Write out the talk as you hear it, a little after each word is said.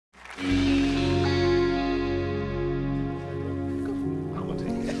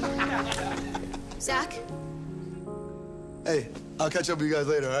Zach? Hey, I'll catch up with you guys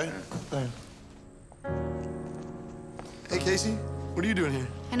later, all right? All right. Hey, Casey, what are you doing here?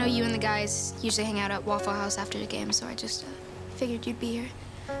 I know you and the guys usually hang out at Waffle House after the game, so I just figured you'd be here.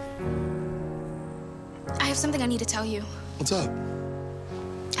 I have something I need to tell you. What's up?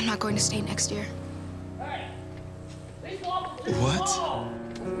 I'm not going to state next year. What?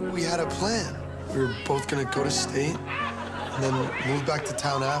 We had a plan. We were both gonna go to state and then move back to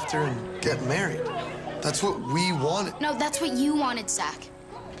town after and get married. That's what we wanted. No, that's what you wanted, Zach.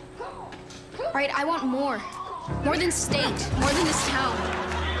 Right, I want more. More than state, more than this town.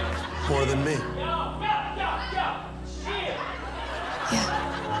 More than me. Yeah.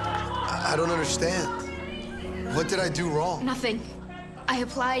 I don't understand. What did I do wrong? Nothing. I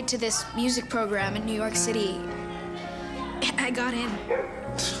applied to this music program in New York City. And I got in.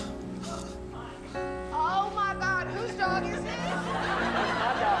 Oh my God, whose dog is this?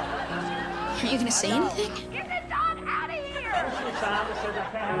 Are you gonna say anything? Get the dog out of here!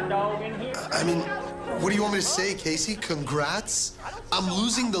 I mean, what do you want me to say, Casey? Congrats? I'm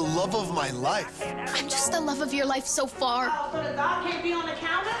losing the love of my life. I'm just the love of your life so far. Oh, so the dog can't be on the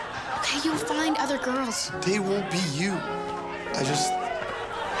counter? Okay, you'll find other girls. They won't be you.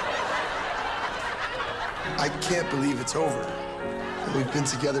 I can't believe it's over. And we've been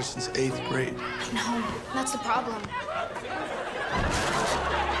together since 8th grade. I know, that's the problem.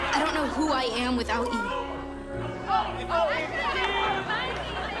 I don't know who I am without you.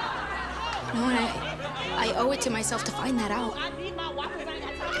 No, and I owe it to myself to find that out.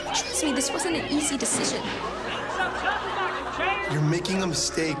 Trust me, this wasn't an easy decision. You're making a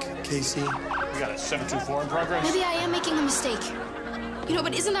mistake, Casey. We got a 724 in progress. Maybe I am making a mistake. You know,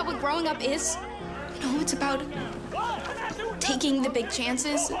 but isn't that what growing up is? You know, it's about taking the big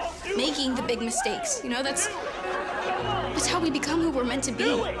chances, making the big mistakes. You know, that's how we become who we're meant to be.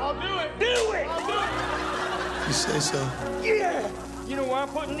 I'll do it! Do it! You say so. Yeah! You know where I'm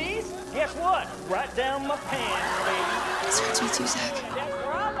putting these? Guess what? Right down my pants, baby. This hurts me too, Zach. That's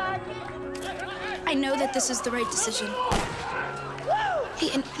where I like it. I know that this is the right decision.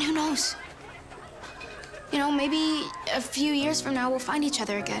 Hey, and who knows? You know, maybe a few years from now we'll find each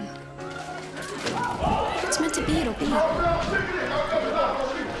other again. If it's meant to be, it'll be. You'll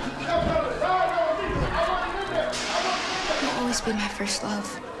always be my first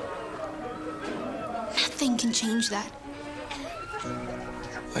love. Nothing can change that.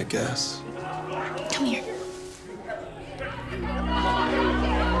 I guess. Come here.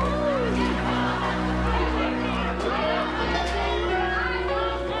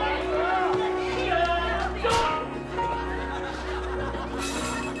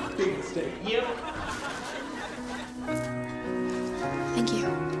 Yep. Thank you.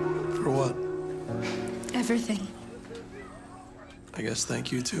 For what? Everything. I guess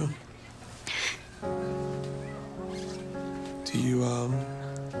thank you, too. Do you,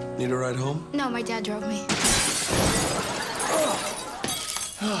 need a ride home? No, my dad drove me.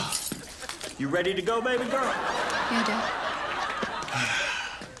 You ready to go, baby girl? Yeah, Dad.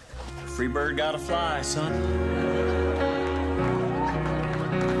 Free bird gotta fly, son.